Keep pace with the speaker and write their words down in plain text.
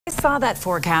Saw that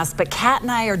forecast, but Kat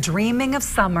and I are dreaming of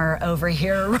summer over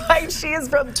here, right? She is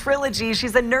from Trilogy.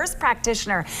 She's a nurse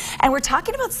practitioner, and we're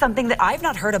talking about something that I've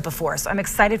not heard of before, so I'm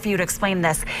excited for you to explain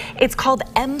this. It's called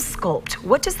Emsculpt.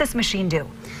 What does this machine do?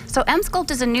 So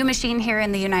Emsculpt is a new machine here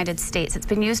in the United States. It's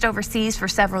been used overseas for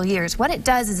several years. What it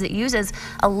does is it uses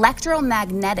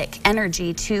electromagnetic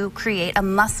energy to create a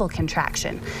muscle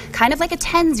contraction, kind of like a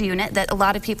TENS unit that a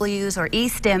lot of people use, or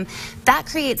E-stim. That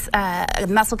creates a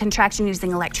muscle contraction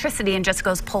using electricity and just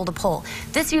goes pole to pole.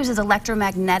 This uses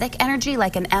electromagnetic energy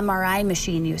like an MRI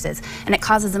machine uses, and it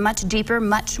causes a much deeper,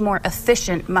 much more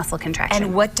efficient muscle contraction.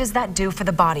 And what does that do for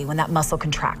the body when that muscle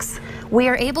contracts? We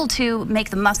are able to make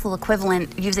the muscle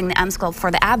equivalent using the Emsculpt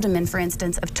for the abdomen, for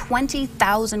instance, of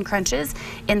 20,000 crunches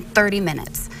in 30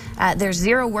 minutes. There's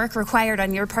zero work required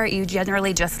on your part. You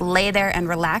generally just lay there and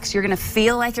relax. You're going to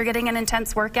feel like you're getting an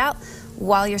intense workout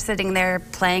while you're sitting there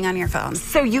playing on your phone.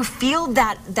 So you feel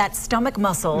that stomach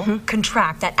muscle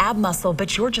contract, that ab muscle,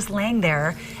 but you're just laying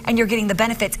there and you're getting the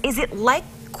benefits. Is it like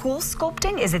cool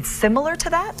sculpting? Is it similar to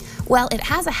that? Well, it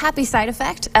has a happy side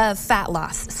effect of fat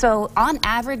loss. So on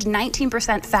average,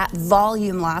 19% fat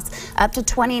volume loss, up to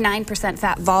 29%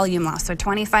 fat volume loss. So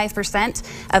 25%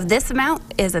 of this amount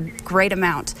is a great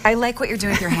amount. I like what you're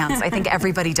doing with your hands. I think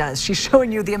everybody does. She's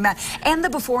showing you the amount and the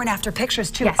before and after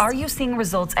pictures too. Yes. Are you seeing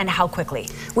results, and how quickly?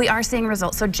 We are seeing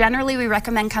results. So generally we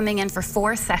recommend coming in for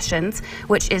 4 sessions,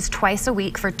 which is twice a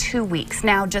week for 2 weeks.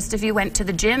 Now, just if you went to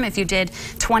the gym, if you did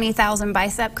 20,000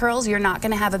 bicep curls, you're not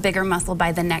going to have a bigger muscle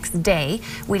by the next day.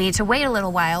 We need to wait a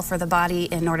little while for the body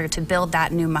in order to build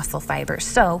that new muscle fiber.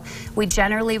 So we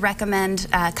generally recommend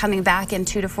coming back in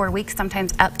 2 to 4 weeks,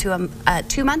 sometimes up to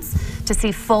 2 months, to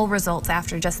see full results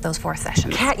after just those 4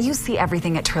 sessions. Kat, you see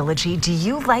everything at Trilogy. Do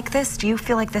you like this? Do you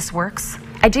feel like this works?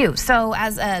 I do. So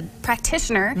as a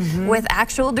practitioner with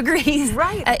actual degrees,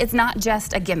 right. It's not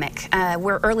just a gimmick.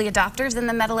 We're early adopters in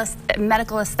the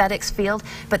medical aesthetics field,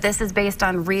 but this is based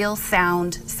on real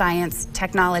sound science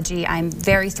technology. I'm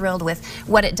very thrilled with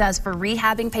what it does for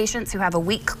rehabbing patients who have a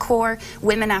weak core,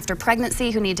 women after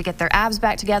pregnancy who need to get their abs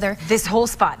back together. This whole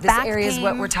spot, this Back area is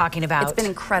what we're talking about. It's been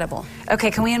incredible. Okay,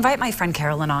 can we invite my friend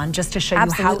Carolyn on just to show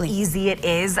Absolutely. you how easy it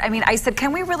is? I mean, I said,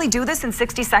 can we really do this in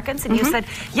 60 seconds? And you said,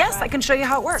 yes, I can show you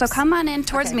how it works. So come on in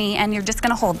towards me, and you're just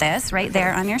going to hold this right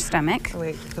there on your stomach.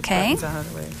 Wait, okay.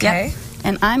 Okay. Yep.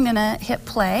 And I'm going to hit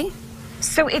play.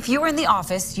 So if you were in the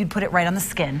office, you'd put it right on the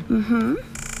skin.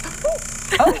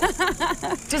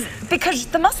 Because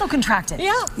the muscle contracted.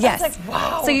 Yeah. Yes. Like,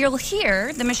 wow. So you'll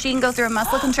hear the machine go through a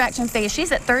muscle contraction phase.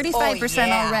 She's at 35%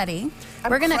 yeah. already.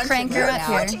 We're going to crank her up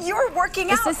here. You're working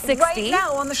This out is 60. right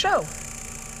now on the show.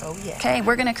 Oh, yeah. Okay,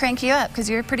 we're going to crank you up because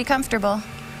you're pretty comfortable.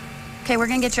 Okay, we're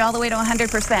going to get you all the way to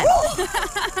 100%.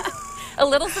 A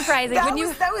little surprising.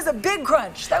 That was a big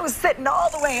crunch. That was sitting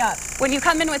all the way up. When you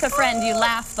come in with a friend, you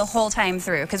laugh the whole time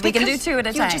through because we can do 2 at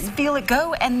a time. You just feel it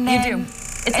go, and then... You do.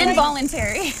 It's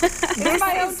involuntary. It's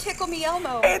my own Tickle Me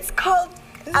Elmo. It's called...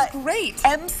 This is great.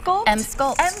 Emsculpt?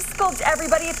 Emsculpt. Emsculpt,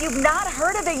 everybody. If you've not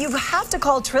heard of it, you have to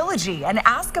call Trilogy and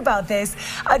ask about this.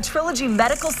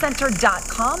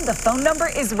 TrilogyMedicalCenter.com. The phone number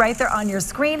is right there on your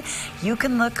screen. You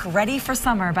can look ready for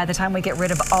summer by the time we get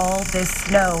rid of all this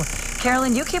snow.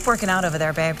 Carolyn, you keep working out over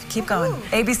there, babe. Keep going.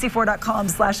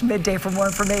 ABC4.com/midday for more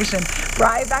information.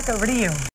 Right back over to you.